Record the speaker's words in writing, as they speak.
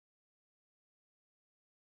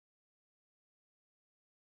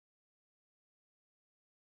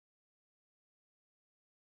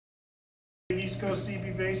East Coast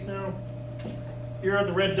CB base now. Here,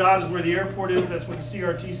 the red dot is where the airport is. That's what the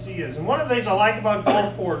CRTC is. And one of the things I like about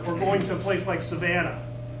Gulfport, or going to a place like Savannah,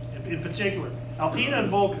 in particular, Alpena and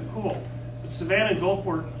Volk are cool, but Savannah and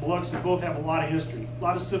Gulfport, Biloxi, both have a lot of history, a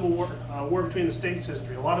lot of civil war, war between the states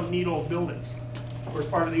history, a lot of neat old buildings. Of course,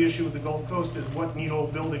 part of the issue with the Gulf Coast is what neat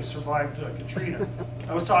old buildings survived Katrina.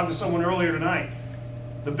 I was talking to someone earlier tonight.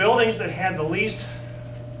 The buildings that had the least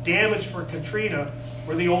damage for Katrina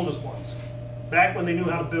were the oldest ones, back when they knew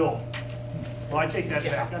how to build. Well, I take that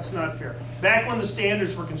back. That's not fair. Back when the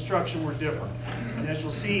standards for construction were different. And as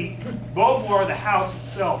you'll see, Beauvior, the house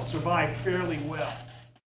itself, survived fairly well.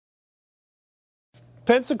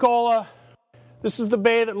 Pensacola, this is the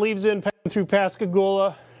bay that leads in through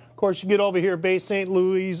Pascagoula. Of course, you get over here, Bay St.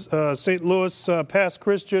 Louis, Pass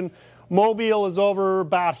Christian. Mobile is over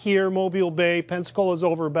about here, Mobile Bay. Pensacola is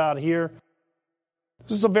over about here.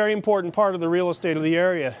 This is a very important part of the real estate of the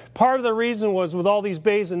area. Part of the reason was with all these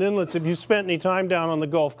bays and inlets, if you spent any time down on the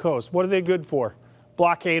Gulf Coast, what are they good for?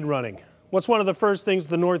 Blockade running. What's one of the first things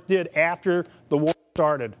the North did after the war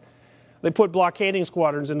started? They put blockading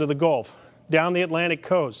squadrons into the Gulf, down the Atlantic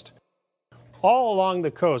coast, all along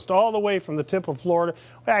the coast, all the way from the tip of Florida,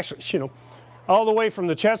 actually, you know, all the way from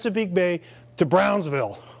the Chesapeake Bay to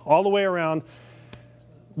Brownsville, all the way around.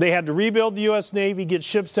 They had to rebuild the U.S. Navy, get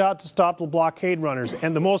ships out to stop the blockade runners.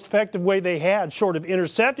 And the most effective way they had, short of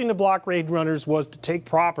intercepting the blockade runners, was to take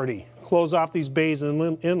property, close off these bays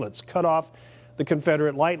and inlets, cut off the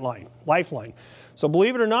Confederate lifeline. So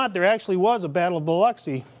believe it or not, there actually was a Battle of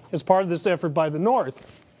Biloxi as part of this effort by the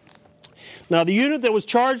North. Now, the unit that was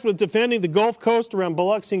charged with defending the Gulf Coast around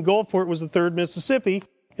Biloxi and Gulfport was the 3rd Mississippi.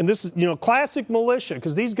 And this is, you know, classic militia,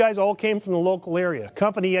 because these guys all came from the local area.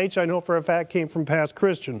 Company H, I know for a fact, came from Pass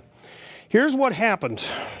Christian. Here's what happened.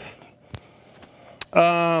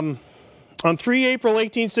 On 3 April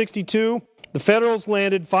 1862, the Federals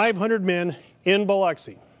landed 500 men in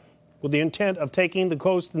Biloxi with the intent of taking the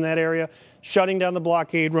coast in that area, shutting down the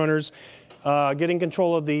blockade runners, getting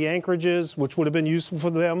control of the anchorages, which would have been useful for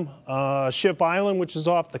them. Ship Island, which is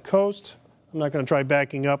off the coast. I'm not going to try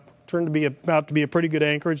backing up. Turned out to be a pretty good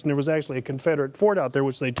anchorage, and there was actually a Confederate fort out there,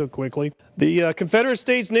 which they took quickly. The Confederate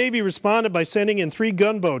States Navy responded by sending in 3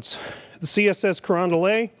 gunboats, the CSS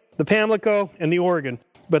Carondelet, the Pamlico, and the Oregon.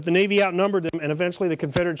 But the Navy outnumbered them, and eventually the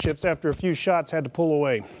Confederate ships, after a few shots, had to pull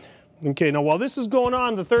away. Okay, now while this is going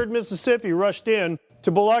on, the 3rd Mississippi rushed in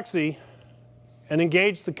to Biloxi and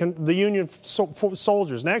engaged the Union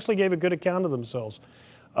soldiers, and actually gave a good account of themselves.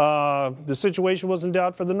 The situation was in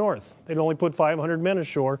doubt for the North. They'd only put 500 men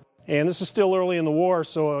ashore. And this is still early in the war,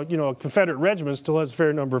 so you know, a Confederate regiment still has a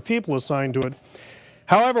fair number of people assigned to it.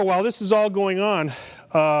 However, while this is all going on,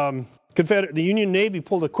 the Union Navy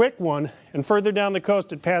pulled a quick one, and further down the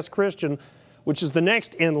coast at Pass Christian, which is the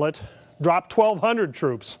next inlet, dropped 1,200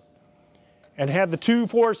 troops and had the two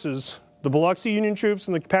forces, the Biloxi Union troops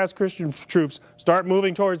and the Pass Christian troops, start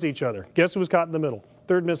moving towards each other. Guess who was caught in the middle?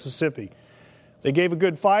 3rd Mississippi. They gave a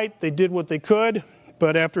good fight. They did what they could,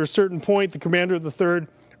 but after a certain point, the commander of the 3rd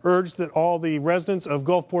urged that all the residents of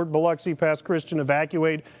Gulfport, Biloxi, Pass Christian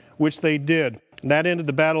evacuate, which they did. And that ended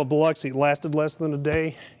the Battle of Biloxi. It lasted less than a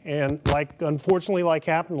day, and unfortunately, like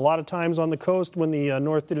happened a lot of times on the coast when the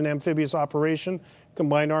North did an amphibious operation,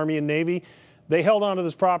 combined Army and Navy, they held on to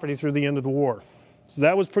this property through the end of the war. So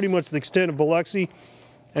that was pretty much the extent of Biloxi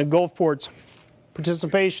and Gulfport's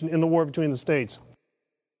participation in the war between the states.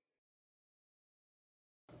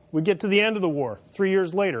 We get to the end of the war, 3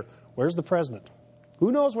 years later. Where's the president?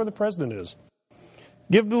 Who knows where the president is?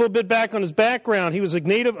 Give a little bit back on his background. He was a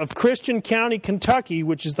native of Christian County, Kentucky,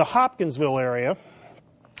 which is the Hopkinsville area.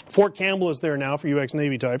 Fort Campbell is there now for you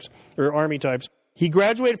ex-Navy types, or Army types. He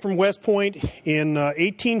graduated from West Point in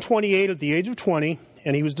 1828 at the age of 20,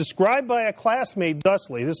 and he was described by a classmate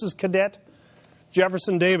thusly. This is Cadet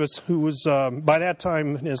Jefferson Davis, who was, by that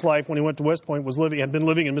time in his life when he went to West Point, had been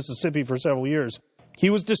living in Mississippi for several years. He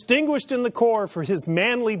was distinguished in the Corps for his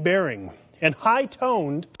manly bearing and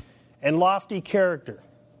high-toned and lofty character.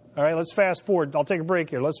 All right, let's fast forward. I'll take a break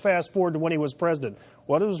here. Let's fast forward to when he was president.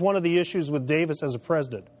 What was one of the issues with Davis as a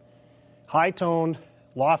president? High-toned,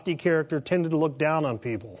 lofty character, tended to look down on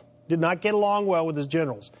people. Did not get along well with his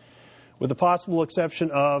generals, with the possible exception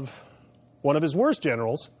of one of his worst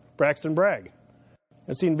generals, Braxton Bragg.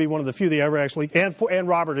 That seemed to be one of the few they ever actually, and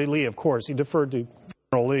Robert E. Lee, of course. He deferred to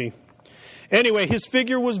General Lee. Anyway, his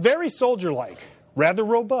figure was very soldier-like, rather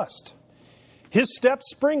robust. His step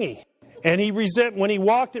springy, and when he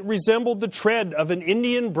walked, it resembled the tread of an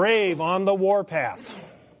Indian brave on the warpath.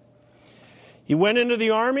 He went into the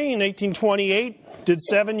Army in 1828, did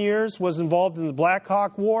 7 years, was involved in the Black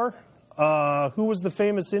Hawk War, Who was the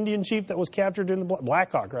famous Indian chief that was captured in the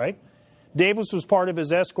Black Hawk, right? Davis was part of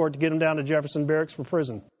his escort to get him down to Jefferson Barracks for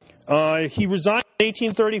prison. He resigned in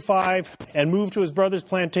 1835 and moved to his brother's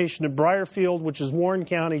plantation at Briarfield, which is Warren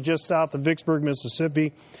County, just south of Vicksburg,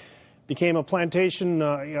 Mississippi. Became a plantation,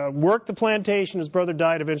 worked the plantation. His brother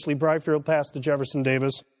died. Eventually, Briarfield passed to Jefferson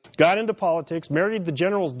Davis. Got into politics, married the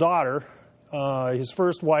general's daughter, his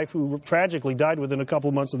first wife, who tragically died within a couple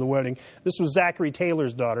of months of the wedding. This was Zachary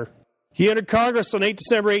Taylor's daughter. He entered Congress on 8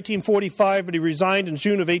 December 1845, but he resigned in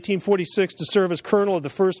June of 1846 to serve as colonel of the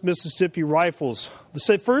 1st Mississippi Rifles. The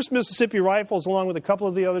 1st Mississippi Rifles, along with a couple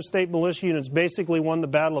of the other state militia units, basically won the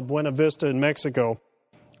Battle of Buena Vista in Mexico.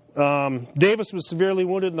 Davis was severely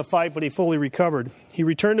wounded in the fight, but he fully recovered. He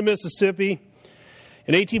returned to Mississippi.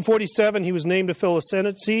 In 1847, he was named to fill a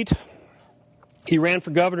Senate seat. He ran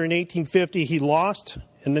for governor in 1850. He lost,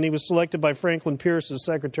 and then he was selected by Franklin Pierce as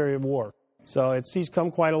Secretary of War. So he's come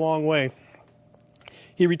quite a long way.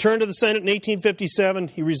 He returned to the Senate in 1857.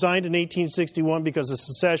 He resigned in 1861 because of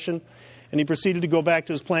secession, and he proceeded to go back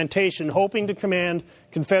to his plantation, hoping to command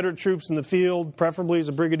Confederate troops in the field, preferably as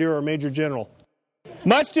a brigadier or major general.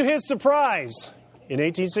 Much to his surprise, in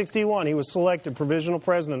 1861, he was selected provisional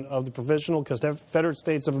president of the Provisional Confederate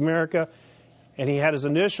States of America, and he had his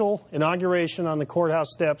initial inauguration on the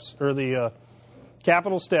courthouse steps, or the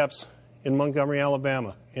Capitol steps, in Montgomery,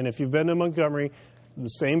 Alabama. And if you've been to Montgomery, the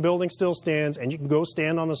same building still stands, and you can go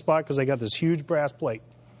stand on the spot because they got this huge brass plate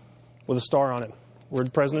with a star on it, where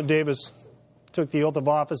President Davis took the oath of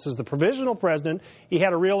office as the provisional president. He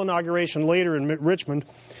had a real inauguration later in Richmond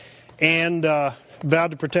and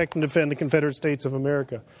vowed to protect and defend the Confederate States of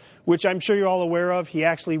America, which I'm sure you're all aware of. He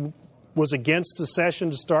actually was against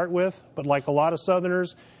secession to start with, but like a lot of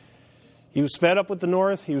Southerners, he was fed up with the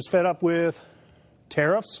North. He was fed up with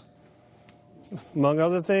tariffs. Among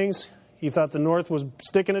other things, he thought the North was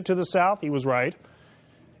sticking it to the South. He was right.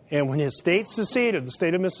 And when his state seceded, the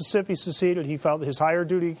state of Mississippi seceded, he felt his higher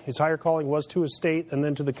duty, his higher calling was to his state and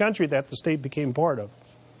then to the country that the state became part of.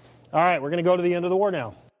 All right, we're going to go to the end of the war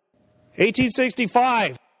now.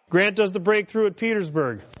 1865, Grant does the breakthrough at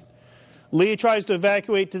Petersburg. Lee tries to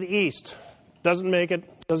evacuate to the east. Doesn't make it,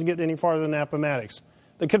 doesn't get any farther than Appomattox.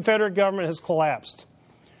 The Confederate government has collapsed.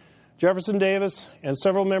 Jefferson Davis and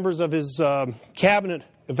several members of his cabinet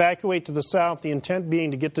evacuate to the south, the intent being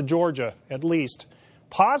to get to Georgia, at least,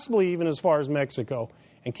 possibly even as far as Mexico,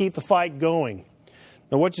 and keep the fight going.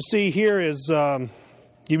 Now what you see here is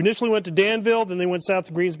you initially went to Danville, then they went south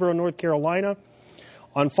to Greensboro, North Carolina.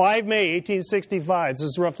 On 5 May 1865, this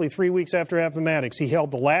is roughly 3 weeks after Appomattox, he held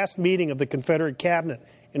the last meeting of the Confederate cabinet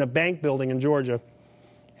in a bank building in Georgia.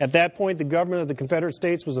 At that point, the government of the Confederate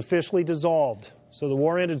States was officially dissolved. So the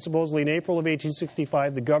war ended supposedly in April of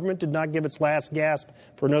 1865. The government did not give its last gasp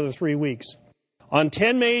for another 3 weeks. On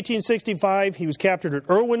 10 May 1865, he was captured at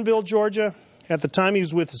Irwinville, Georgia. At the time, he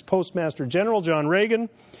was with his Postmaster General, John Reagan,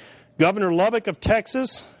 Governor Lubbock of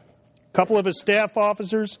Texas, a couple of his staff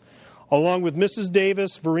officers, along with Mrs.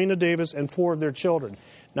 Davis, Verena Davis, and 4 of their children.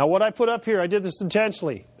 Now, what I put up here, I did this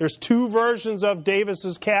intentionally. There's 2 versions of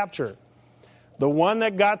Davis's capture. The one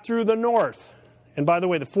that got through the North. And by the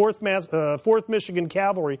way, the 4th Michigan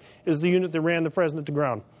Cavalry is the unit that ran the president to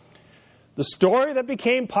ground. The story that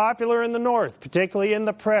became popular in the North, particularly in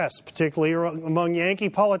the press, particularly among Yankee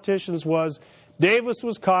politicians, was Davis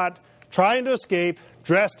was caught trying to escape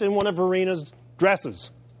dressed in one of Verena's dresses.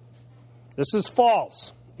 This is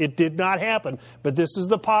false. It did not happen, but this is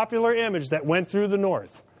the popular image that went through the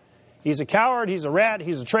North. He's a coward, he's a rat,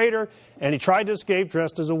 he's a traitor, and he tried to escape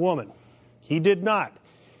dressed as a woman. He did not.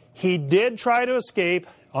 He did try to escape.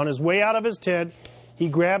 On his way out of his tent, he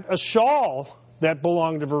grabbed a shawl that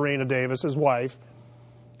belonged to Verena Davis, his wife,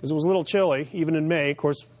 because it was a little chilly, even in May. Of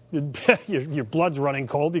course, your blood's running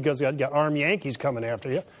cold because you got armed Yankees coming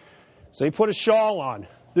after you. So he put a shawl on.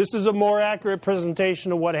 This is a more accurate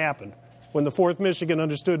presentation of what happened when the 4th Michigan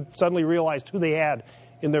suddenly realized who they had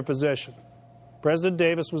in their possession. President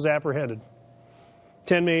Davis was apprehended.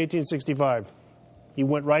 10 May 1865. He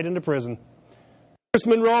went right into prison.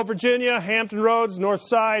 Monroe, Virginia, Hampton Roads, North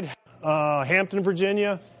Side, Hampton,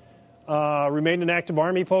 Virginia, remained an active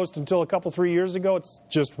Army post until 3 years ago. It's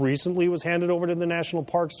just recently was handed over to the National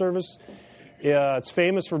Park Service. It's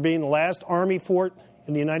famous for being the last Army fort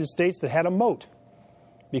in the United States that had a moat,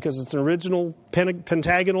 because it's an original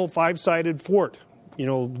pentagonal 5-sided fort,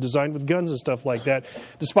 designed with guns and stuff like that.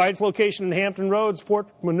 Despite its location in Hampton Roads, Fort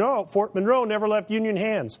Monroe never left Union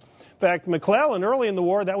hands. In fact, McClellan, early in the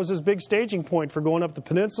war, that was his big staging point for going up the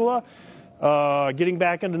peninsula, getting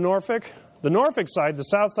back into Norfolk. The Norfolk side, the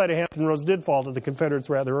south side of Hampton Roads, did fall to the Confederates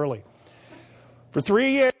rather early. For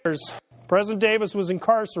 3 years, President Davis was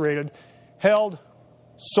incarcerated held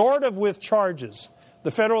sort of with charges.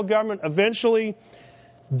 The federal government eventually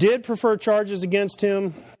did prefer charges against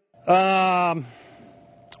him for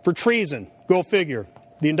treason. Go figure.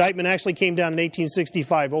 The indictment actually came down in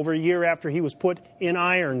 1865, over a year after he was put in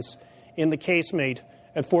irons in the casemate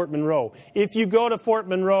at Fort Monroe. If you go to Fort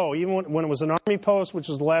Monroe, even when it was an Army post, which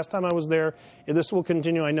was the last time I was there, and this will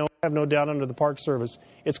continue, I have no doubt, under the Park Service,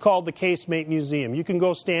 it's called the Casemate Museum. You can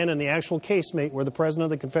go stand in the actual casemate where the President of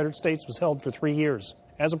the Confederate States was held for 3 years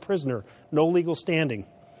as a prisoner, no legal standing.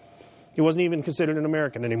 He wasn't even considered an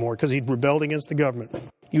American anymore because he'd rebelled against the government.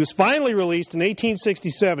 He was finally released in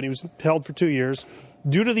 1867. He was held for 2 years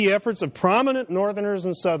due to the efforts of prominent Northerners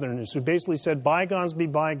and Southerners who basically said, bygones be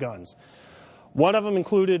bygones. One of them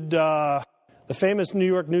included the famous New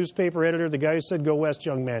York newspaper editor, the guy who said, "Go west,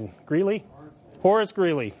 young man." Greeley? Horace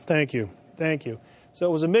Greeley. Thank you. Thank you. So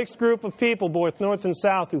it was a mixed group of people, both North and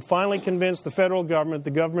South, who finally convinced the federal government,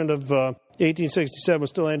 the government of 1867 was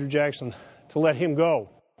still Andrew Jackson, to let him go.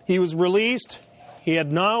 He was released. He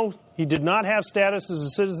did not have status as a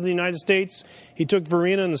citizen of the United States. He took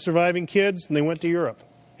Verena and the surviving kids, and they went to Europe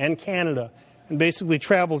and Canada and basically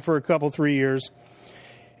traveled for 3 years.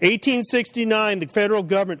 1869, the federal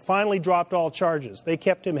government finally dropped all charges. They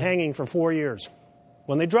kept him hanging for 4 years.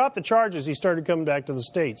 When they dropped the charges, he started coming back to the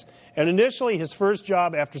States. And initially, his first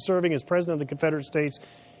job after serving as President of the Confederate States,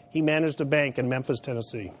 he managed a bank in Memphis,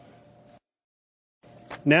 Tennessee.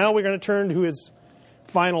 Now we're going to turn to his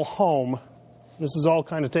final home. This is all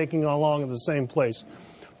kind of taking along in the same place.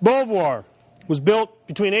 Beauvior was built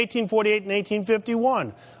between 1848 and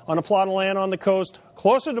 1851 on a plot of land on the coast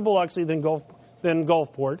closer to Biloxi than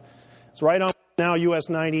Gulfport. It's right on now US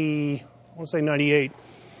 90, I want to say 98.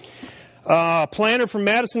 A planter from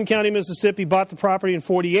Madison County, Mississippi, bought the property in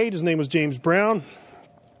 48. His name was James Brown.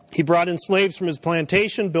 He brought in slaves from his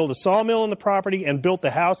plantation, built a sawmill on the property, and built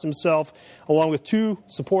the house himself, along with 2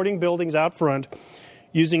 supporting buildings out front,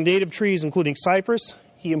 using native trees, including cypress.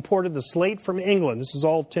 He imported the slate from England. This is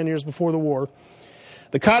all 10 years before the war.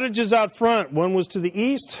 The cottages out front, one was to the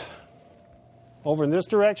east, over in this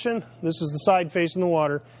direction. This is the side facing the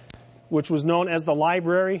water, which was known as the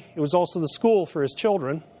library. It was also the school for his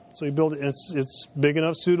children. So he built it, and it's big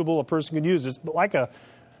enough, suitable, a person could use it. It's like as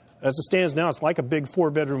it stands now, it's like a big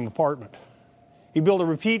 4-bedroom apartment. He built a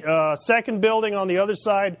repeat second building on the other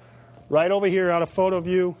side, right over here out of photo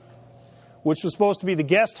view, which was supposed to be the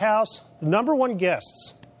guest house. The number one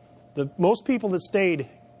guests, most people that stayed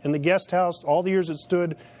in the guest house all the years it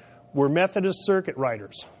stood, were Methodist circuit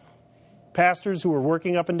riders, pastors who were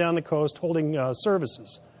working up and down the coast holding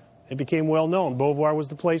services. It became well known. Beauvior was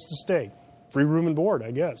the place to stay. Free room and board,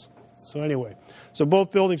 I guess. So anyway,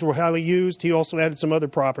 both buildings were highly used. He also added some other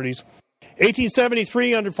properties.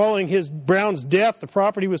 1873, following Brown's death, the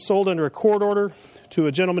property was sold under a court order to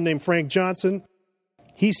a gentleman named Frank Johnson.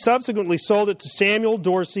 He subsequently sold it to Samuel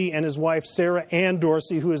Dorsey and his wife Sarah Ann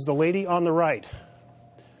Dorsey, who is the lady on the right.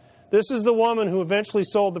 This is the woman who eventually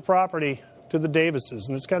sold the property to the Davises,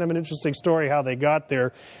 and it's kind of an interesting story how they got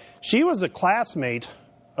there. She was a classmate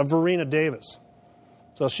of Verena Davis.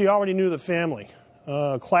 So she already knew the family.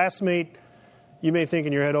 Classmate, you may think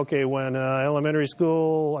in your head, okay, when elementary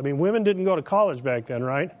school, women didn't go to college back then,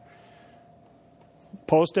 right?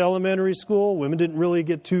 Post-elementary school, women didn't really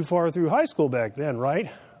get too far through high school back then,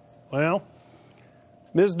 right? Well,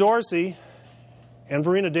 Ms. Dorsey and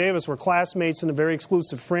Verena Davis were classmates in a very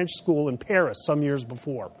exclusive French school in Paris some years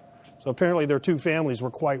before. So apparently their 2 families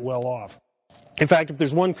were quite well off. In fact, if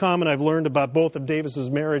there's one comment I've learned about both of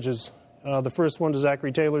Davis's marriages, the first one to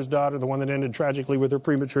Zachary Taylor's daughter, the one that ended tragically with her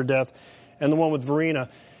premature death, and the one with Verena,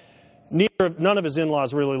 none of his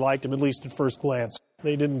in-laws really liked him, at least at first glance.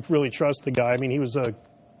 They didn't really trust the guy. He was an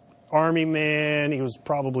army man. He was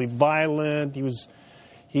probably violent.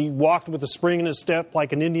 He walked with a spring in his step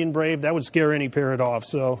like an Indian brave. That would scare any parent off.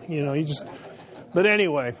 So, But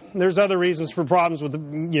anyway, there's other reasons for problems with,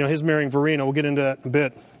 his marrying Verena. We'll get into that in a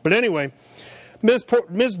bit. But anyway,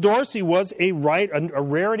 Ms. Dorsey was a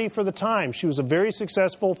rarity for the time. She was a very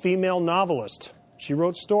successful female novelist. She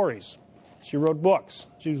wrote stories. She wrote books.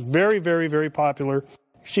 She was very, very, very popular.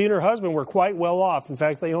 She and her husband were quite well off. In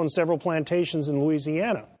fact, they owned several plantations in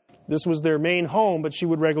Louisiana. This was their main home, but she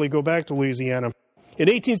would regularly go back to Louisiana. In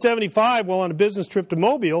 1875, while on a business trip to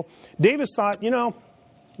Mobile, Davis thought, I'm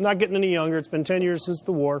not getting any younger. It's been 10 years since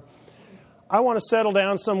the war. I want to settle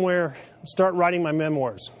down somewhere and start writing my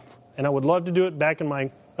memoirs. And I would love to do it back in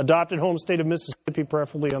my adopted home state of Mississippi,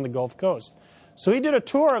 preferably on the Gulf Coast. So he did a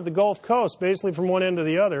tour of the Gulf Coast, basically from one end to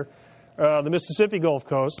the other, the Mississippi Gulf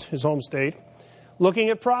Coast, his home state, looking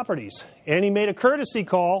at properties. And he made a courtesy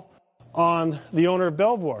call on the owner of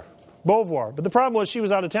Beauvior. Beauvior. But the problem was she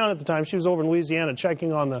was out of town at the time. She was over in Louisiana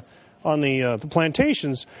checking on the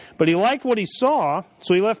plantations. But he liked what he saw,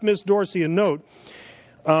 so he left Miss Dorsey a note.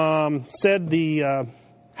 Said the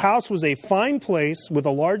house was a fine place with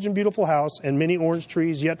a large and beautiful house and many orange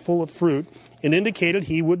trees yet full of fruit, and indicated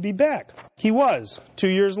he would be back. He was, 2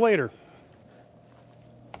 years later.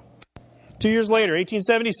 2 years later,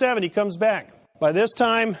 1877, he comes back. By this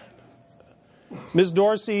time, Ms.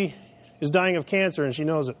 Dorsey is dying of cancer, and she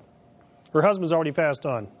knows it. Her husband's already passed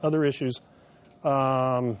on. Other issues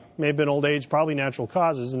may have been old age, probably natural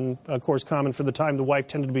causes, and of course common for the time. The wife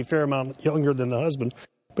tended to be a fair amount younger than the husband.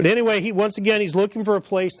 But anyway, once again, he's looking for a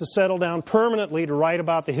place to settle down permanently to write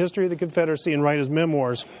about the history of the Confederacy and write his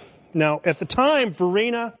memoirs. Now, at the time,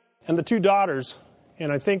 Verena and the two daughters, and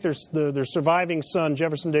I think their surviving son,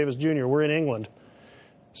 Jefferson Davis Jr., were in England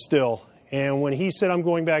still. And when he said, I'm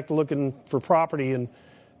going back to looking for property in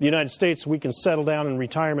the United States so we can settle down in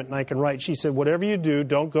retirement and I can write, she said, whatever you do,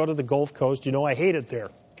 don't go to the Gulf Coast. You know I hate it there.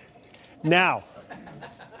 Now,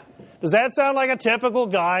 does that sound like a typical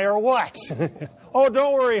guy or what? Oh,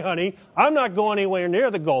 don't worry, honey. I'm not going anywhere near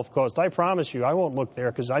the Gulf Coast. I promise you. I won't look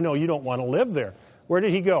there because I know you don't want to live there. Where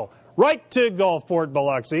did he go? Right to Gulfport,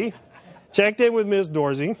 Biloxi. Checked in with Ms.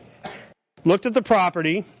 Dorsey, looked at the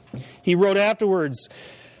property. He wrote afterwards,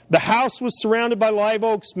 the house was surrounded by live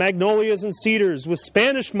oaks, magnolias, and cedars with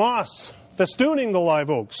Spanish moss festooning the live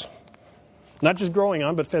oaks. Not just growing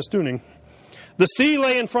on, but festooning. The sea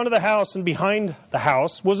lay in front of the house, and behind the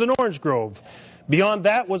house was an orange grove. Beyond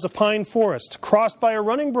that was a pine forest, crossed by a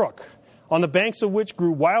running brook, on the banks of which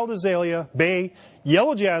grew wild azalea, bay,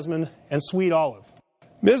 yellow jasmine, and sweet olive.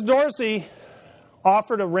 Ms. Dorsey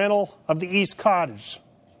offered a rental of the East Cottage,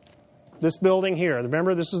 this building here.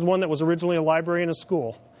 Remember, this is the one that was originally a library and a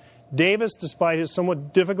school. Davis, despite his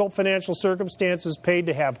somewhat difficult financial circumstances, paid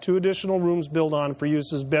to have 2 additional rooms built on for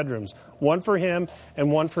use as bedrooms, one for him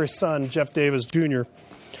and one for his son, Jeff Davis Jr.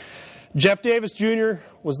 Jeff Davis Jr.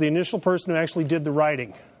 was the initial person who actually did the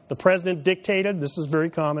writing. The president dictated, this is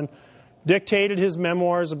very common, dictated his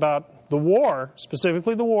memoirs about the war,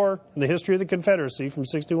 specifically the war and the history of the Confederacy from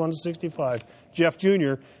 61 to 65. Jeff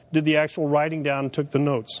Jr. did the actual writing down and took the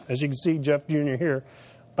notes. As you can see, Jeff Jr. here,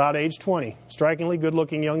 about age 20. Strikingly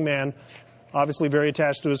good-looking young man, obviously very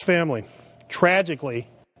attached to his family. Tragically,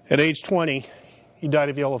 at age 20, he died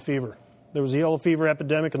of yellow fever. There was a yellow fever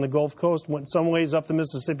epidemic in the Gulf Coast, went some ways up the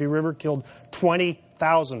Mississippi River, killed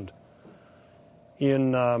 20,000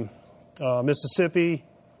 in Mississippi,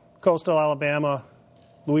 coastal Alabama,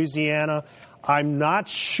 Louisiana. I'm not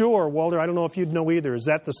sure, Walter, I don't know if you'd know either. Is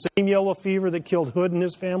that the same yellow fever that killed Hood and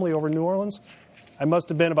his family over New Orleans? I must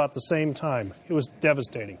have been about the same time. It was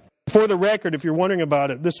devastating. For the record, if you're wondering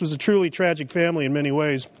about it, this was a truly tragic family in many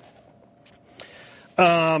ways.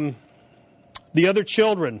 The other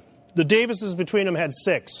children, the Davises between them had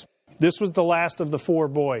 6. This was the last of the 4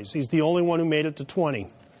 boys. He's the only one who made it to 20.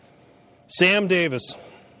 Sam Davis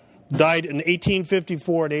died in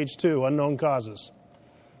 1854 at age 2, unknown causes.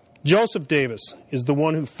 Joseph Davis is the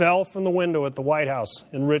one who fell from the window at the White House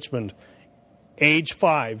in Richmond, age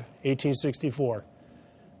 5, 1864.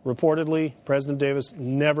 Reportedly, President Davis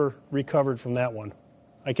never recovered from that one.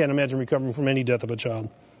 I can't imagine recovering from any death of a child.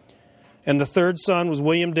 And the third son was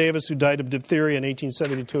William Davis, who died of diphtheria in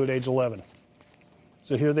 1872 at age 11.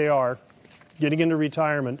 So here they are, getting into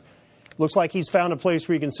retirement. Looks like he's found a place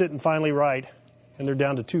where he can sit and finally write, and they're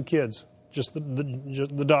down to 2 kids, just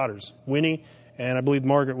the daughters, Winnie, and I believe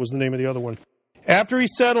Margaret was the name of the other one. After he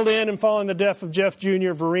settled in and following the death of Jeff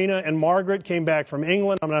Jr., Verena and Margaret came back from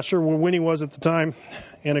England. I'm not sure where Winnie was at the time,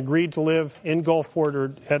 and agreed to live in Gulfport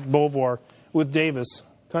or at Beauvior with Davis,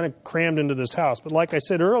 kind of crammed into this house. But like I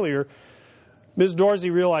said earlier, Ms. Dorsey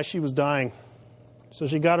realized she was dying, so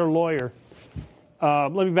she got her lawyer.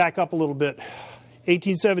 Let me back up a little bit.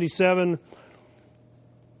 1877,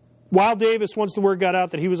 while Davis, once the word got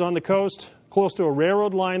out that he was on the coast, close to a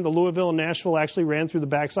railroad line, the Louisville and Nashville actually ran through the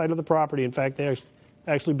backside of the property. In fact, they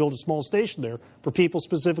actually built a small station there for people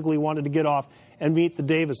specifically who wanted to get off and meet the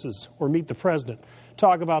Davises or meet the president.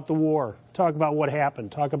 Talk about the war, talk about what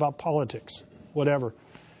happened, talk about politics, whatever.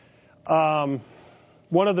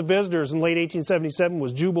 One of the visitors in late 1877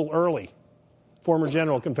 was Jubal Early, former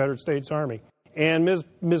general of Confederate States Army. And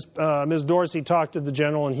Ms. Dorsey talked to the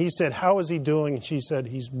general, and he said, how is he doing? And she said,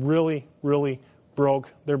 he's really, really broke.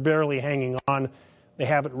 They're barely hanging on. They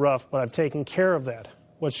have it rough, but I've taken care of that.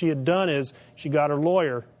 What she had done is she got her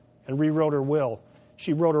lawyer and rewrote her will.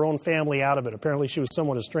 She wrote her own family out of it. Apparently she was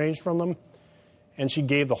somewhat estranged from them, and she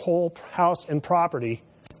gave the whole house and property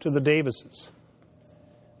to the Davises.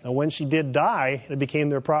 Now, when she did die, and it became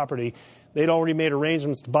their property, they'd already made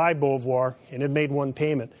arrangements to buy Beauvior and had made one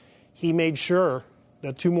payment. he made sure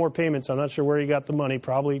that 2 more payments, I'm not sure where he got the money,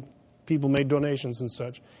 probably people made donations and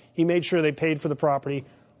such. He made sure they paid for the property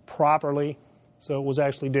properly, so it was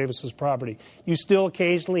actually Davis's property. You still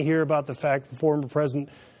occasionally hear about the fact the former president,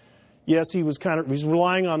 yes, he was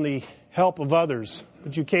relying on the help of others,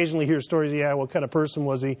 but you occasionally hear stories, yeah, what kind of person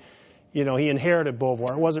was he? You know, he inherited Beauvior.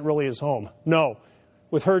 It wasn't really his home. No.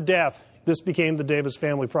 With her death, this became the Davis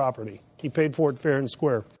family property. He paid for it fair and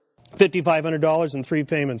square. $5,500 in 3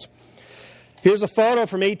 payments. Here's a photo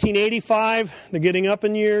from 1885. They're getting up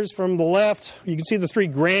in years from the left. You can see the 3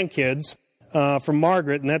 grandkids from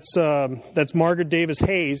Margaret, and that's Margaret Davis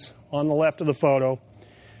Hayes on the left of the photo.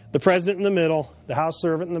 The president in the middle, the house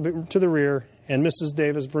servant to the rear, and Mrs.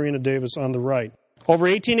 Davis, Verena Davis, on the right. Over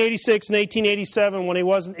 1886 and 1887, when he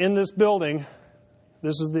wasn't in this building,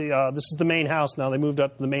 this is the main house now. They moved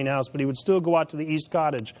up to the main house, but he would still go out to the East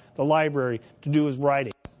Cottage, the library, to do his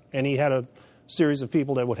writing. And he had a series of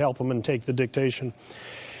people that would help him and take the dictation.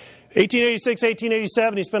 1886,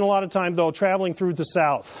 1887, he spent a lot of time, though, traveling through the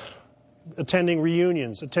South, attending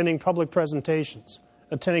reunions, attending public presentations,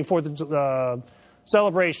 attending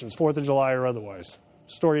celebrations, 4th of July or otherwise.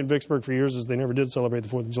 Story in Vicksburg for years is they never did celebrate the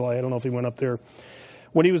 4th of July. I don't know if he went up there.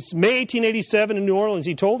 When he was May 1887 in New Orleans,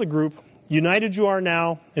 he told the group, "United you are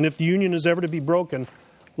now, and if the Union is ever to be broken,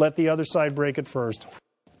 let the other side break it first."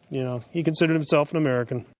 You know, he considered himself an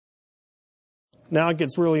American. Now it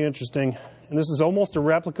gets really interesting, and this is almost a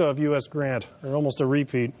replica of U.S. Grant, or almost a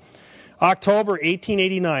repeat. October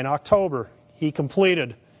 1889, he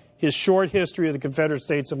completed his short history of the Confederate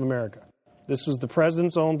States of America. This was the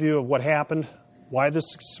president's own view of what happened, where the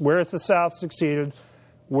South succeeded,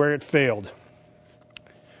 where it failed.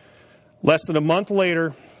 Less than a month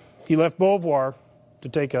later, he left Beauvior to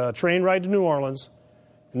take a train ride to New Orleans.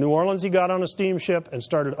 In New Orleans, he got on a steamship and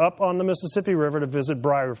started up on the Mississippi River to visit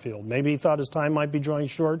Briarfield. Maybe he thought his time might be drawing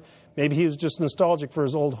short. Maybe he was just nostalgic for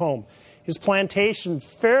his old home. His plantation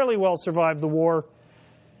fairly well survived the war,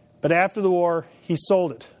 but after the war, he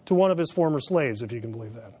sold it to one of his former slaves, if you can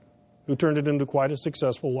believe that, who turned it into quite a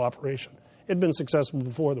successful operation. It had been successful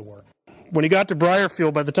before the war. When he got to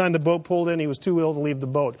Briarfield, by the time the boat pulled in, he was too ill to leave the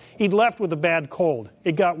boat. He'd left with a bad cold.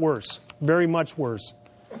 It got worse, very much worse.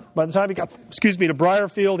 By the time he got, to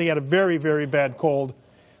Briarfield, he had a very, very bad cold.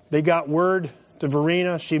 They got word to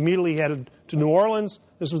Verena. She immediately headed to New Orleans.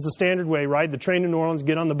 This was the standard way, ride the train to New Orleans,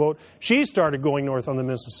 get on the boat. She started going north on the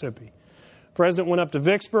Mississippi. The president went up to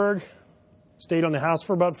Vicksburg, stayed on the house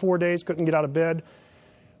for about 4 days, couldn't get out of bed.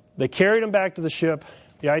 They carried him back to the ship.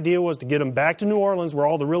 The idea was to get him back to New Orleans, where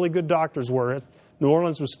all the really good doctors were. New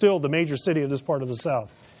Orleans was still the major city of this part of the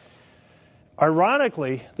South.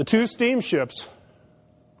 Ironically, the 2 steamships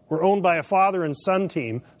were owned by a father and son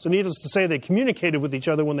team, so needless to say, they communicated with each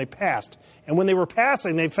other when they passed. And when they were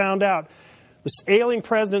passing, they found out the ailing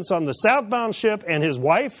president's on the southbound ship, and his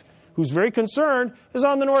wife, who's very concerned, is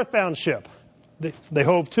on the northbound ship. They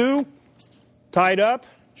hove to, tied up.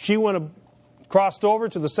 She crossed over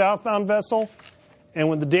to the southbound vessel, and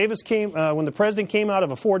when the president came out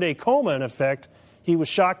of a 4-day coma, in effect, he was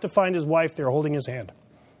shocked to find his wife there holding his hand,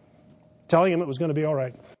 telling him it was going to be all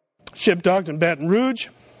right. Ship docked in Baton Rouge.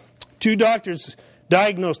 2 doctors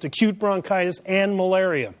diagnosed acute bronchitis and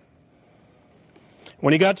malaria.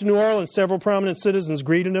 When he got to New Orleans, several prominent citizens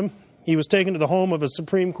greeted him. He was taken to the home of a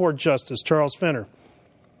Supreme Court Justice, Charles Fenner.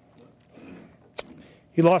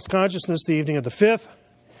 He lost consciousness the evening of the 5th,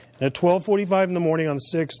 and at 12:45 in the morning on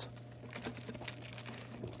the 6th,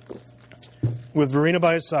 with Verena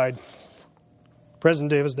by his side, President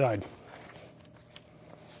Davis died.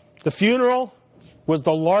 The funeral was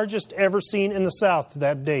the largest ever seen in the South to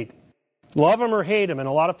that date. Love him or hate him, and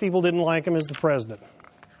a lot of people didn't like him as the president.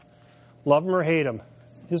 Love him or hate him.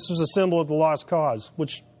 This was a symbol of the lost cause,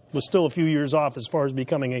 which was still a few years off as far as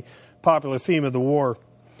becoming a popular theme of the war.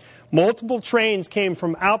 Multiple trains came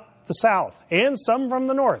from out the South, and some from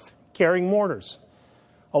the North, carrying mourners.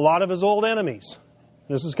 A lot of his old enemies.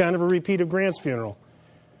 This is kind of a repeat of Grant's funeral.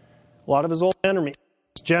 A lot of his old enemies,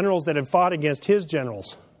 generals that had fought against his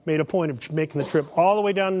generals, made a point of making the trip all the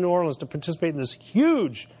way down to New Orleans to participate in this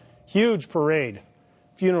huge parade,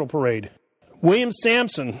 funeral parade. William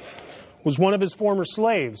Sampson was one of his former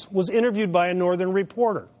slaves, was interviewed by a Northern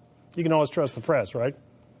reporter. You can always trust the press, right?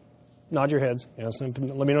 Nod your heads. Yes, let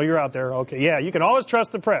me know you're out there. Okay, yeah, you can always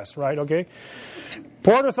trust the press, right? Okay.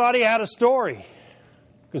 Porter thought he had a story,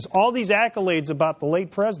 because all these accolades about the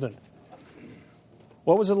late president.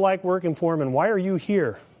 What was it like working for him, and why are you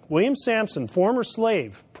here? William Sampson, former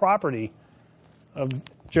slave, property of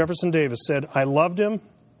Jefferson Davis, said, "I loved him,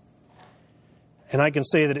 and I can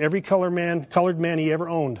say that every colored man he ever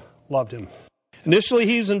owned loved him." Initially,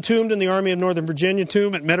 he was entombed in the Army of Northern Virginia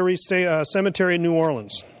tomb at Metairie Cemetery in New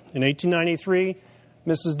Orleans. In 1893,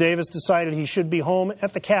 Mrs. Davis decided he should be home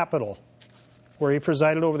at the Capitol, where he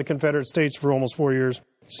presided over the Confederate States for almost 4 years.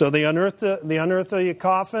 So they unearthed the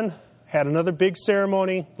coffin, had another big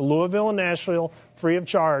ceremony, the Louisville and Nashville, free of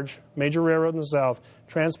charge, major railroad in the South,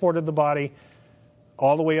 transported the body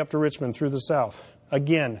all the way up to Richmond through the South.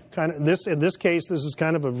 Again, in this case, this is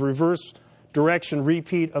kind of a reverse direction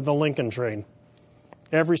repeat of the Lincoln train.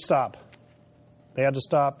 Every stop, they had to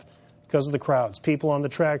stop because of the crowds. People on the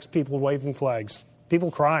tracks, people waving flags,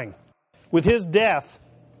 people crying. With his death,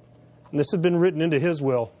 and this had been written into his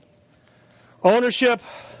will, ownership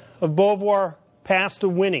of Beauvior passed to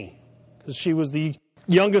Winnie, because she was the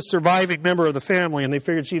youngest surviving member of the family, and they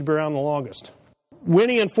figured she'd be around the longest.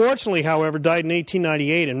 Winnie, unfortunately, however, died in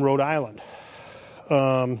 1898 in Rhode Island.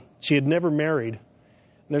 She had never married.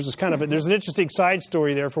 There's an interesting side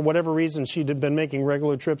story there. For whatever reason, she'd been making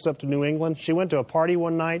regular trips up to New England. She went to a party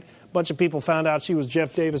one night. A bunch of people found out she was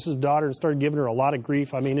Jeff Davis's daughter and started giving her a lot of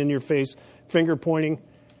grief. I mean, in your face, finger pointing.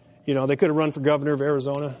 You know, they could have run for governor of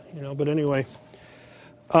Arizona, you know, but anyway.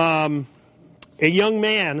 A young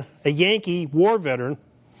man, a Yankee war veteran,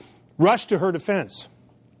 rushed to her defense.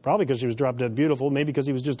 Probably because she was drop dead beautiful, maybe because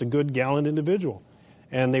he was just a good, gallant individual.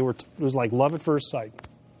 And it was like love at first sight.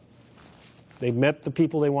 They met the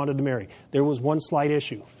people they wanted to marry. There was one slight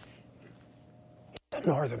issue. He's a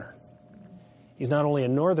Northerner. He's not only a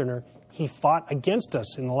Northerner, he fought against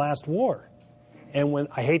us in the last war. And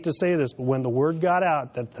I hate to say this, but when the word got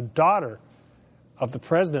out that the daughter of the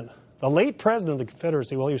president, the late president of the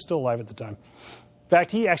Confederacy, well, he was still alive at the time. In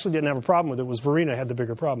fact, he actually didn't have a problem with it. It was Verena had the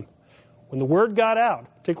bigger problem. When the word got out,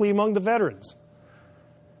 particularly among the veterans,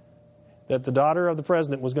 that the daughter of the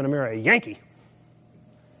president was going to marry a Yankee,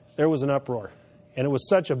 there was an uproar. And it was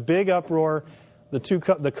such a big uproar,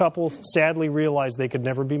 the couple sadly realized they could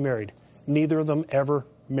never be married. Neither of them ever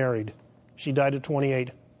married. She died at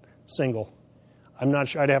 28, single. I'm not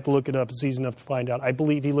sure. I'd have to look it up. It's easy enough to find out. I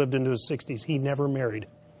believe he lived into his 60s. He never married.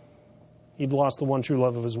 He'd lost the one true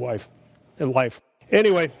love of his life.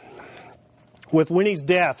 Anyway, with Winnie's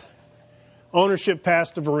death, ownership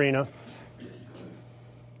passed to Verena.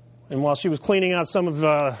 And while she was cleaning out some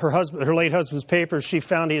of her late husband's papers, she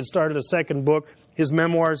found he had started a second book, his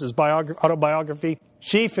memoirs, his autobiography.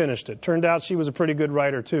 She finished it. Turned out she was a pretty good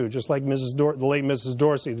writer, too, just like the late Mrs.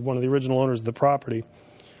 Dorsey, one of the original owners of the property.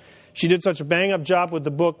 She did such a bang-up job with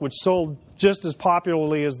the book, which sold just as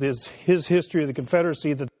popularly as his History of the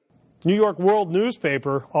Confederacy, that the New York World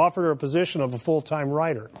newspaper offered her a position of a full-time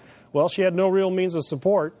writer. Well, she had no real means of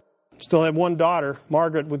support. Still had one daughter,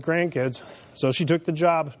 Margaret, with grandkids. So she took the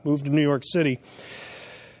job, moved to New York City.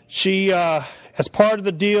 She, as part of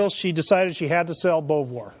the deal, she decided she had to sell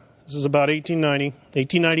Beauvior. This is about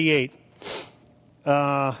 1898.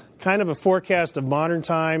 Kind of a forecast of modern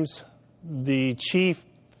times. The chief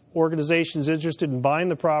organizations interested in buying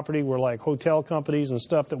the property were like hotel companies and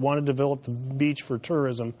stuff that wanted to develop the beach for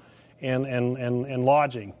tourism and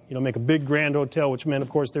lodging. You know, make a big grand hotel, which meant, of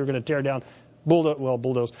course, they were going to tear down,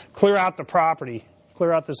 bulldoze, clear out the property,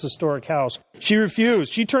 clear out this historic house. She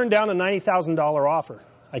refused. She turned down a $90,000 offer.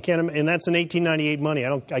 And that's in 1898 money.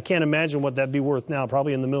 I can't imagine what that'd be worth now,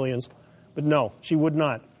 probably in the millions. But no, she would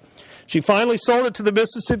not. She finally sold it to the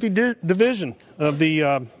Mississippi Division of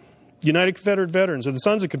the United Confederate Veterans, or the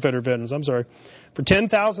Sons of Confederate Veterans, I'm sorry, for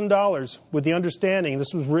 $10,000 with the understanding,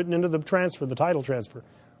 this was written into the transfer, the title transfer,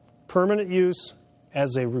 permanent use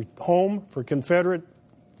as a home for Confederate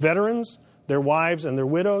veterans, their wives and their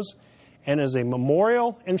widows, and as a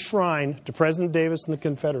memorial and shrine to President Davis and the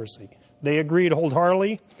Confederacy. They agreed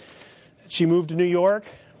wholeheartedly. She moved to New York,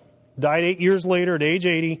 died 8 years later at age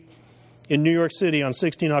 80 in New York City on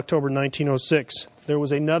 16 October 1906. There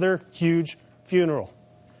was another huge funeral.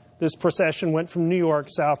 This procession went from New York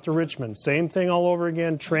south to Richmond. Same thing all over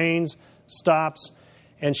again, trains, stops,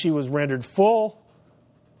 and she was rendered full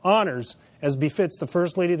honors as befits the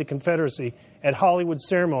First Lady of the Confederacy at Hollywood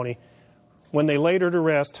ceremony when they laid her to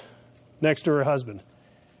rest next to her husband.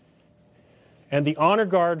 And the honor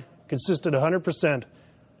guard consisted 100%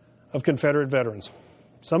 of Confederate veterans.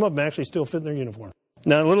 Some of them actually still fit in their uniform.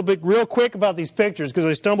 Now, a little bit real quick about these pictures, because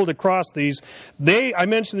I stumbled across these. I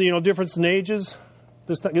mentioned difference in ages.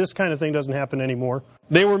 This kind of thing doesn't happen anymore.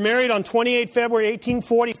 They were married on 28 February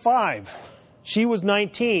 1845. She was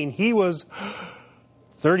 19. He was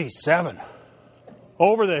 37.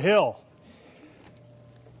 Over the hill.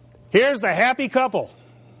 Here's the happy couple.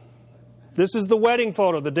 This is the wedding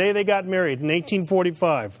photo, the day they got married in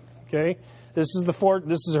 1845. Okay, this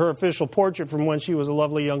is her official portrait from when she was a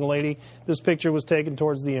lovely young lady. This picture was taken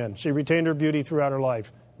towards the end. She retained her beauty throughout her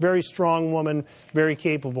life. very strong woman, very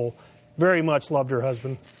capable, very much loved her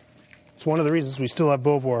husband. It's one of the reasons we still have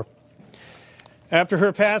Beauvior. After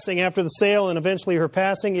her passing, after the sale and eventually her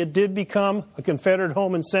passing, it did become a Confederate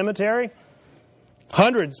home and cemetery.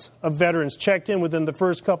 Hundreds of veterans checked in within the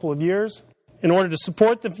first couple of years. In order to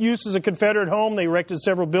support the use as a Confederate home, they erected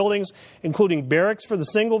several buildings, including barracks for the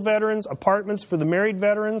single veterans, apartments for the married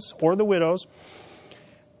veterans or the widows,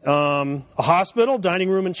 a hospital, dining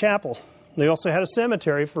room, and chapel. They also had a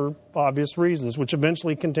cemetery for obvious reasons, which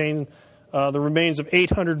eventually contained the remains of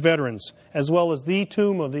 800 veterans, as well as the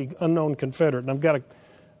tomb of the unknown Confederate. And I've got a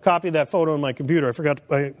copy of that photo on my computer.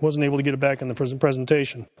 I wasn't able to get it back in the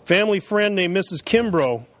presentation. Family friend named Mrs.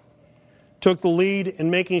 Kimbrough took the lead in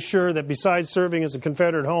making sure that besides serving as a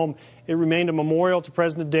Confederate home, it remained a memorial to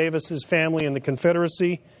President Davis, his family, and the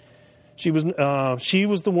Confederacy. She was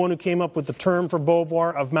the one who came up with the term for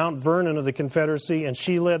Beauvior of Mount Vernon of the Confederacy, and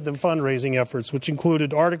she led the fundraising efforts, which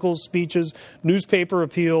included articles, speeches, newspaper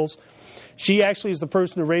appeals. She actually is the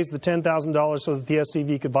person who raised the $10,000 so that the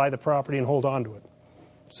SCV could buy the property and hold on to it.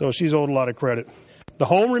 So she's owed a lot of credit. The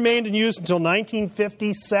home remained in use until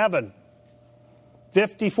 1957.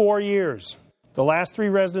 54 years. The last 3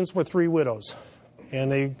 residents were 3 widows. And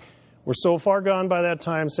they were so far gone by that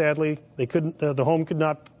time, sadly, they couldn't. The home could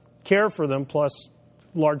not care for them, plus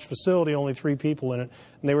large facility, only 3 people in it.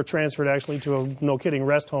 And they were transferred actually to a, no kidding,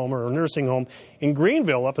 rest home or a nursing home in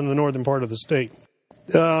Greenville up in the northern part of the state.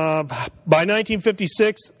 By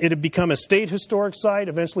 1956, it had become a state historic site.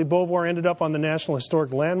 Eventually, Beauvior ended up on the National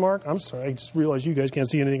Historic Landmark. I'm sorry, I just realized you guys can't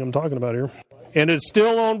see anything I'm talking about here. And it's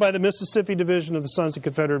still owned by the Mississippi Division of the Sons of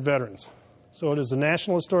Confederate Veterans. So it is a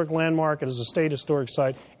National Historic Landmark. It is a state historic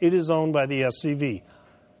site. It is owned by the SCV.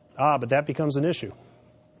 But that becomes an issue.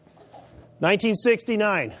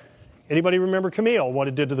 1969. Anybody remember Camille, what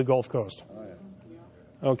it did to the Gulf Coast? Oh,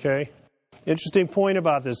 yeah. Okay. Interesting point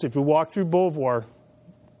about this. If you walk through Beauvior,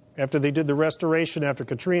 after they did the restoration after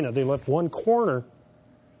Katrina, they left one corner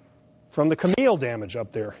from the Camille damage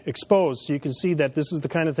up there exposed. So you can see that this is the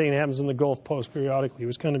kind of thing that happens in the Gulf Coast periodically. It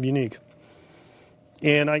was kind of unique.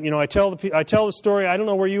 And I tell the story. I don't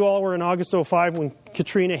know where you all were in August '05 when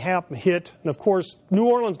Katrina hit. And of course, New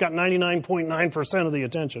Orleans got 99.9% of the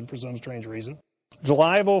attention for some strange reason.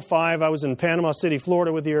 July of '05, I was in Panama City,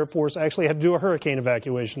 Florida with the Air Force. I actually had to do a hurricane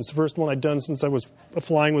evacuation. It's the first one I'd done since I was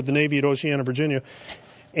flying with the Navy at Oceana, Virginia.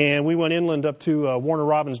 And we went inland up to Warner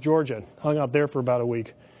Robins, Georgia, hung out there for about a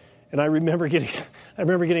week. And I remember getting,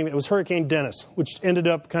 it was Hurricane Dennis, which ended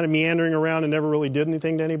up kind of meandering around and never really did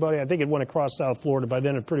anything to anybody. I think it went across South Florida. By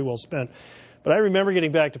then, it pretty well spent. But I remember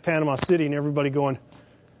getting back to Panama City and everybody going,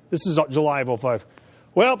 this is July of '05.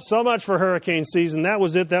 Well, so much for hurricane season. That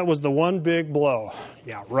was it. That was the one big blow.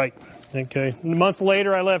 Yeah, right. Okay. A month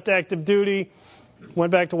later, I left active duty,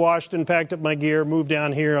 went back to Washington, packed up my gear, moved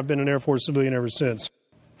down here. I've been an Air Force civilian ever since.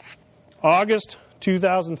 August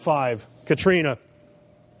 2005, Katrina.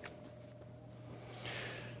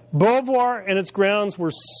 Beauvior and its grounds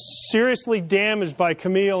were seriously damaged by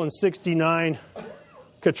Camille in '69.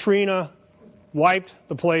 Katrina wiped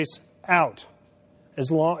the place out,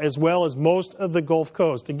 as well as most of the Gulf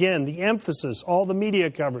Coast. Again, the emphasis, all the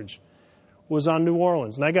media coverage was on New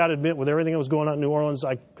Orleans. And I got to admit, with everything that was going on in New Orleans,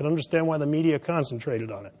 I could understand why the media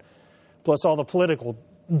concentrated on it. Plus all the political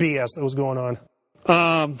BS that was going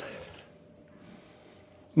on.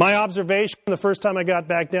 My observation the first time I got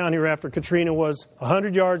back down here after Katrina was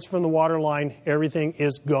 100 yards from the water line, everything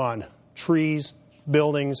is gone. Trees,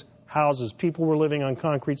 buildings, houses. People were living on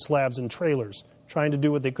concrete slabs and trailers, trying to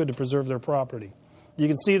do what they could to preserve their property. You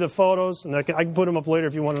can see the photos, and I can put them up later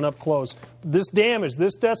if you want an up close. This damage,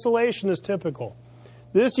 this desolation is typical.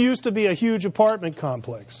 This used to be a huge apartment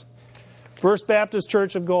complex. First Baptist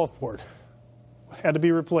Church of Gulfport had to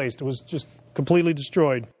be replaced. It was just completely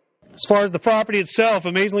destroyed. As far as the property itself,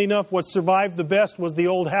 amazingly enough, what survived the best was the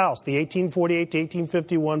old house, the 1848 to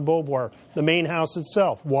 1851 Beauvior, the main house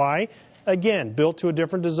itself. Why? Again, built to a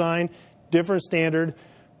different design, different standard,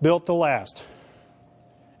 built to last.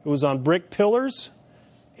 It was on brick pillars,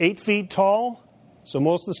 8 feet tall, so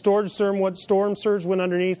most of the storm surge went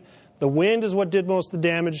underneath. The wind is what did most of the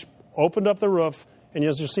damage, opened up the roof, and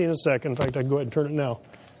as you'll see in a second, in fact, I can go ahead and turn it now.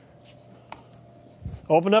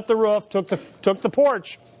 Opened up the roof, took the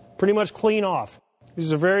porch, pretty much clean off.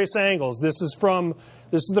 These are various angles. This is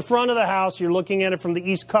the front of the house. You're looking at it from the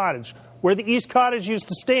East Cottage, where the East Cottage used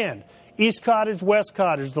to stand. East Cottage, West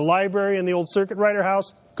Cottage, the library and the old Circuit Rider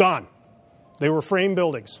house, gone. They were frame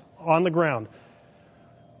buildings on the ground.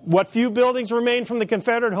 What few buildings remained from the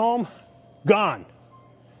Confederate home, gone.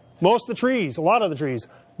 Most of the trees, a lot of the trees,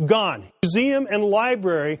 gone. Museum and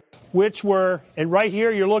library, which were, and right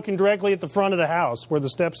here you're looking directly at the front of the house where the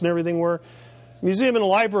steps and everything were. Museum and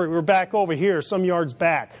library were back over here, some yards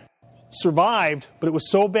back. Survived, but it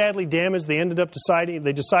was so badly damaged they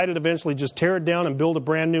decided eventually just tear it down and build a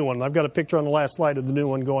brand new one. I've got a picture on the last slide of the new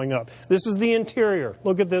one going up. This is the interior.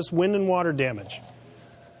 Look at this, wind and water damage.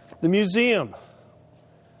 The museum,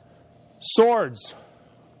 swords,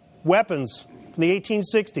 weapons from the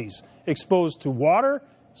 1860s, exposed to water,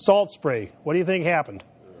 salt spray. What do you think happened?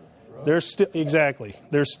 They're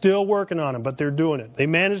still working on them, but they're doing it. They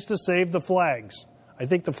managed to save the flags. I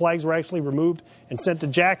think the flags were actually removed and sent to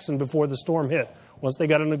Jackson before the storm hit, once they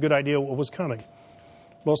got a good idea what was coming.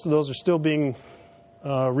 Most of those are still being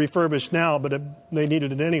refurbished now, but they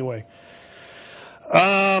needed it anyway.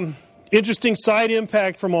 Interesting side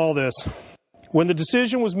impact from all this. When the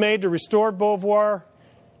decision was made to restore Beauvior,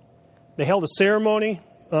 they held a ceremony.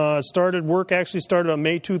 Work actually started on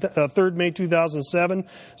 3rd May 2007.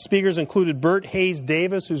 Speakers included Bert Hayes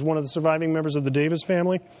Davis, who's one of the surviving members of the Davis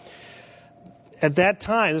family. At that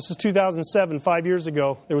time, this is 2007, 5 years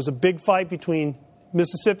ago, there was a big fight between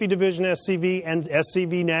Mississippi Division SCV and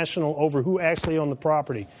SCV National over who actually owned the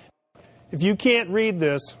property. If you can't read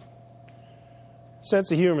this, sense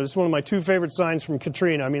of humor, this is one of my two favorite signs from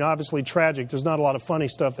Katrina. I mean, obviously tragic. There's not a lot of funny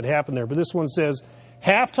stuff that happened there, but this one says,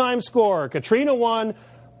 halftime score, Katrina 1,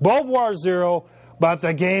 Beauvior 0, but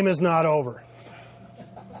the game is not over.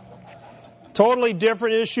 Totally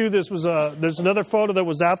different issue. There's another photo that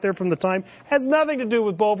was out there from the time. Has nothing to do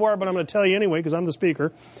with Beauvior, but I'm going to tell you anyway because I'm the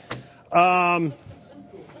speaker. All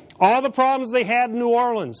the problems they had in New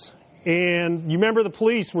Orleans. And you remember the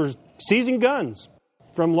police were seizing guns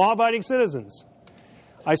from law-abiding citizens.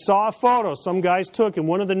 I saw a photo some guys took in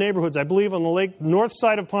one of the neighborhoods, I believe on the north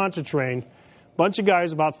side of Pontchartrain. A bunch of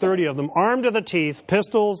guys, about 30 of them, armed to the teeth,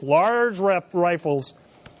 pistols, large rifles,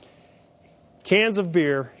 cans of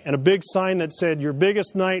beer, and a big sign that said, "Your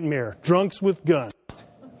biggest nightmare, drunks with guns."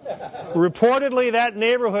 Reportedly, that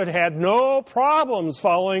neighborhood had no problems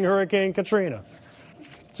following Hurricane Katrina.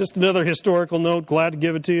 Just another historical note. Glad to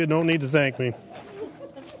give it to you. Don't need to thank me.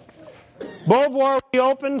 Beauvior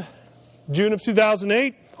reopened June of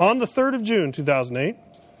 2008, on the 3rd of June 2008.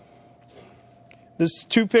 This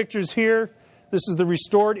two pictures here. This is the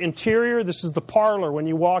restored interior. This is the parlor. When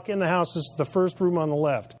you walk in the house, this is the first room on the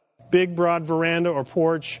left. Big, broad veranda or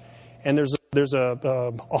porch, and there's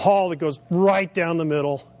a hall that goes right down the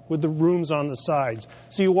middle with the rooms on the sides.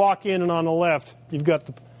 So you walk in, and on the left, you've got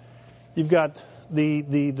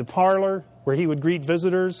the parlor where he would greet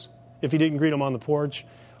visitors if he didn't greet them on the porch.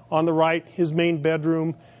 On the right, his main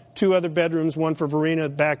bedroom, two other bedrooms, one for Verena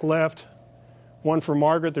back left, one for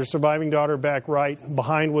Margaret, their surviving daughter, back right.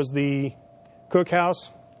 Behind was the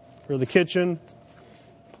cookhouse or the kitchen,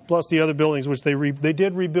 plus the other buildings, which they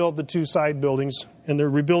did rebuild the two side buildings, and they're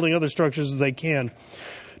rebuilding other structures as they can.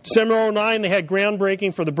 December 2009, they had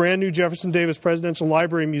groundbreaking for the brand new Jefferson Davis Presidential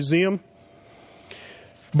Library Museum.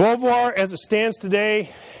 Beauvior, as it stands today,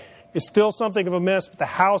 is still something of a mess, but the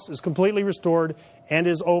house is completely restored and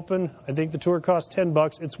is open. I think the tour costs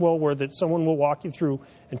 $10. It's well worth it. Someone will walk you through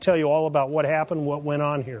and tell you all about what happened, what went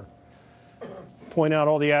on here. Point out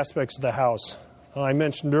all the aspects of the house. I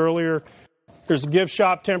mentioned earlier, there's a gift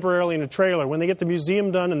shop temporarily in a trailer. When they get the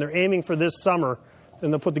museum done, and they're aiming for this summer,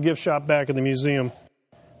 then they'll put the gift shop back in the museum.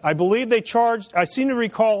 I believe they charged, I seem to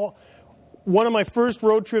recall one of my first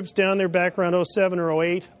road trips down there back around 07 or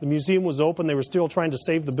 08. The museum was open. They were still trying to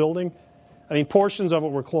save the building. I mean, portions of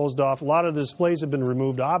it were closed off. A lot of the displays have been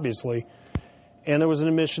removed, obviously. And there was an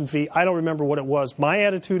admission fee. I don't remember what it was. My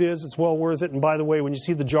attitude is it's well worth it. And by the way, when you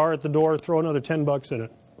see the jar at the door, throw another $10 in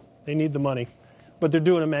it. They need the money. But they're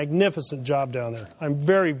doing a magnificent job down there. I'm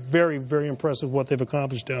very, very, very impressed with what they've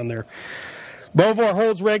accomplished down there. Beauvior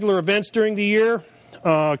holds regular events during the year.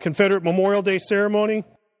 Confederate Memorial Day ceremony.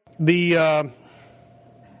 The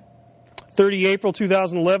 30 April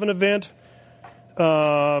 2011 event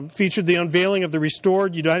featured the unveiling of the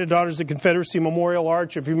restored United Daughters of Confederacy Memorial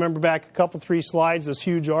Arch. If you remember back a three slides, this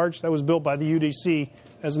huge arch that was built by the UDC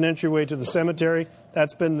as an entryway to the cemetery.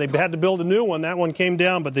 They had to build a new one. That one came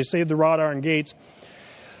down, but they saved the wrought iron gates.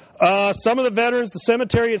 Some of the veterans, the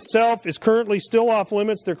cemetery itself is currently still off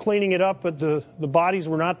limits. They're cleaning it up, but the bodies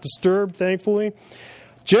were not disturbed, thankfully.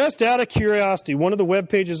 Just out of curiosity, one of the web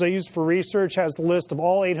pages I used for research has the list of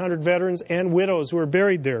all 800 veterans and widows who are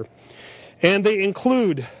buried there. And they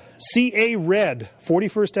include C.A. Redd,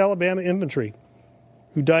 41st Alabama Infantry,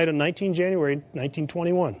 who died on 19 January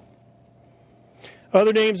 1921.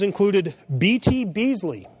 Other names included B.T.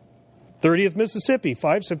 Beasley, 30th Mississippi,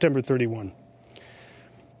 5 September 31.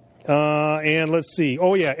 And let's see.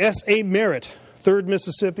 Oh, yeah, S.A. Merritt, 3rd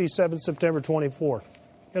Mississippi, 7th September 24. You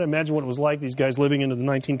can imagine what it was like, these guys living into the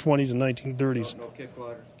 1920s and 1930s. No kick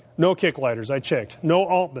lighters? No kick lighters, I checked. No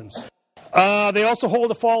Altmans. They also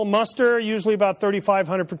hold a fall muster, usually about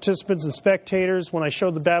 3,500 participants and spectators. When I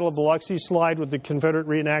showed the Battle of Biloxi slide with the Confederate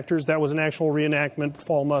reenactors, that was an actual reenactment,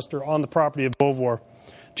 fall muster, on the property of Beauvior.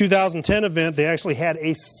 2010 event, they actually had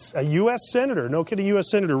a U.S. Senator, no kidding, U.S.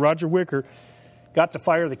 Senator, Roger Wicker, got to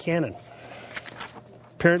fire the cannon.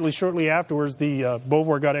 Apparently, shortly afterwards, the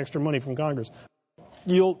Beauvior got extra money from Congress.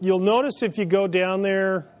 You'll notice if you go down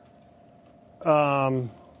there,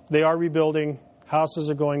 they are rebuilding. Houses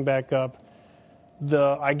are going back up.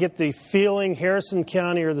 I get the feeling Harrison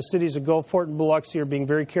County or the cities of Gulfport and Biloxi are being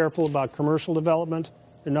very careful about commercial development.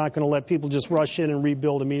 They're not going to let people just rush in and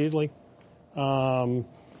rebuild immediately. The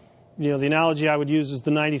analogy I would use is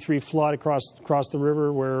the '93 flood across the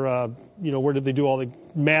river, where where did they do all the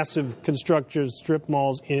massive construction strip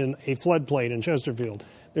malls in a floodplain in Chesterfield?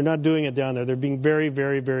 They're not doing it down there. They're being very,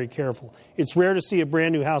 very, very careful. It's rare to see a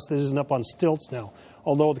brand new house that isn't up on stilts now,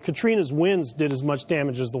 although the Katrina's winds did as much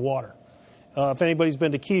damage as the water. If anybody's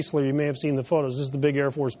been to Keesler, you may have seen the photos. This is the big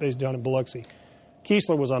Air Force base down in Biloxi.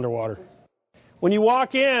 Keesler was underwater. When you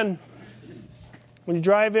walk in, when you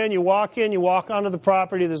drive in, you walk onto the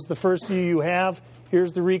property. This is the first view you have.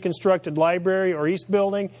 Here's the reconstructed library or East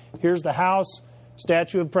Building. Here's the house,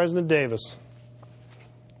 statue of President Davis.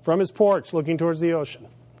 From his porch, looking towards the ocean.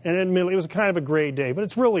 And admittedly, it was kind of a gray day, but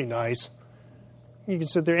it's really nice. You can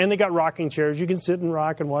sit there, and they got rocking chairs. You can sit and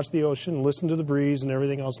rock and watch the ocean and listen to the breeze and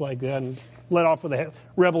everything else like that, and let off with a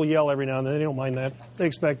rebel yell every now and then. They don't mind that. They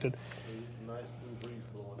expect it. Nice breeze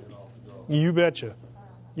blowing in off the door. You betcha.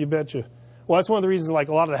 You betcha. Well, that's one of the reasons, like,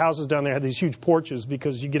 a lot of the houses down there have these huge porches,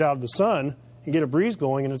 because you get out of the sun and get a breeze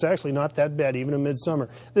going, and it's actually not that bad, even in midsummer.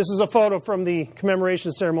 This is a photo from the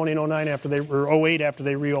commemoration ceremony in 08 after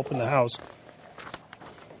they reopened the house.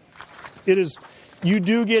 It is, you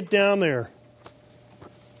do get down there.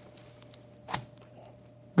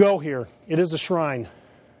 Go here. It is a shrine.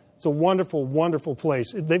 It's a wonderful, wonderful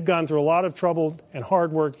place. They've gone through a lot of trouble and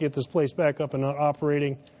hard work to get this place back up and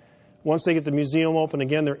operating. Once they get the museum open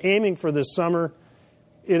again, they're aiming for this summer.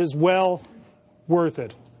 It is well worth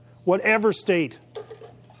it. Whatever state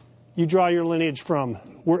you draw your lineage from,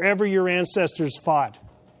 wherever your ancestors fought,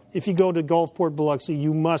 if you go to Gulfport, Biloxi,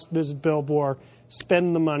 you must visit Beauvior,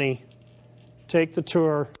 spend the money, take the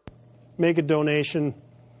tour, make a donation,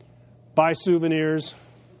 buy souvenirs.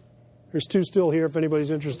 There's 2 still here if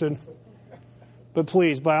anybody's interested. But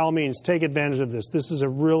please, by all means, take advantage of this. This is a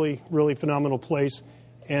really, really phenomenal place.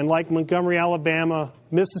 And like Montgomery, Alabama,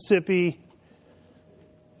 Mississippi,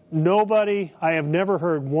 I have never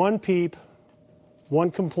heard one peep,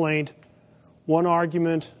 one complaint, one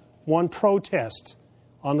argument, one protest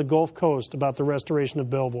on the Gulf Coast about the restoration of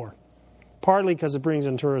Beauvior. Partly because it brings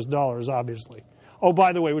in tourist dollars, obviously. Oh,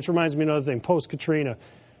 by the way, which reminds me of another thing, post-Katrina.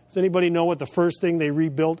 Does anybody know what the first thing they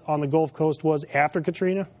rebuilt on the Gulf Coast was after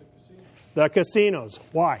Katrina? The casinos.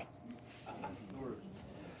 Why?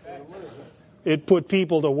 It put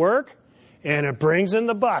people to work, and it brings in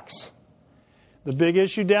the bucks. The big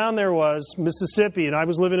issue down there was Mississippi, and I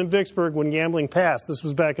was living in Vicksburg when gambling passed. This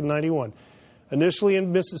was back in '91. Initially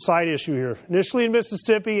in Mississippi,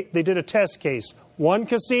 they did a test case. One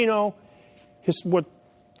casino, what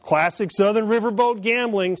classic Southern riverboat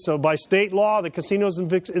gambling. So by state law, the casinos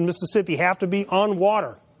in Mississippi have to be on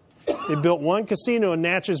water. They built one casino in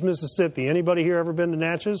Natchez, Mississippi. Anybody here ever been to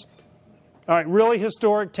Natchez? All right, really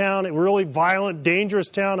historic town, a really violent, dangerous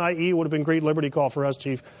town, i.e. it would have been Great Liberty Call for us,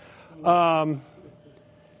 Chief.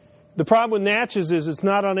 The problem with Natchez is it's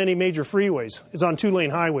not on any major freeways. It's on 2-lane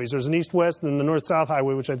highways. There's an east-west and the north-south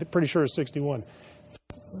highway, which I'm pretty sure is 61.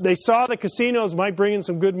 They saw the casinos might bring in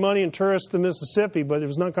some good money and tourists to Mississippi, but it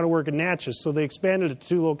was not going to work in Natchez, so they expanded it to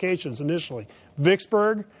 2 locations initially,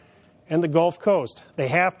 Vicksburg and the Gulf Coast. They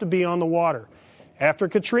have to be on the water. After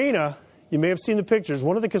Katrina, you may have seen the pictures.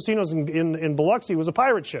 One of the casinos in Biloxi was a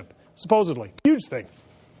pirate ship, supposedly. Huge thing.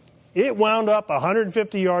 It wound up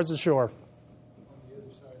 150 yards ashore.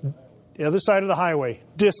 The other side of the highway,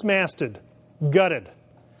 dismasted, gutted.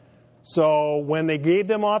 So when they gave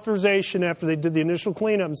them authorization after they did the initial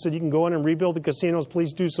cleanup and said you can go in and rebuild the casinos,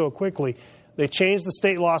 please do so quickly, they changed the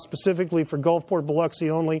state law specifically for Gulfport, Biloxi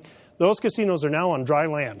only. Those casinos are now on dry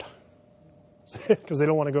land because they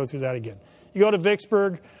don't want to go through that again. You go to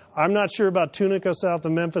Vicksburg. I'm not sure about Tunica south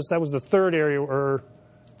of Memphis. That was the 3rd area or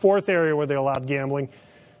 4th area where they allowed gambling.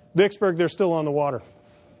 Vicksburg, they're still on the water.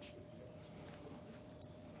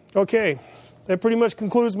 Okay, that pretty much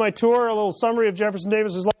concludes my tour, a little summary of Jefferson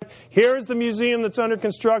Davis's life. Here is the museum that's under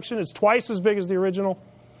construction. It's twice as big as the original.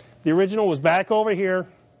 The original was back over here.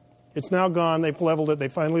 It's now gone. They've leveled it. They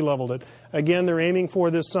finally leveled it. Again, they're aiming for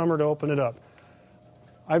this summer to open it up.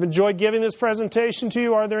 I've enjoyed giving this presentation to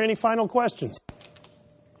you. Are there any final questions?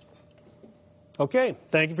 Okay,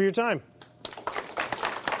 thank you for your time.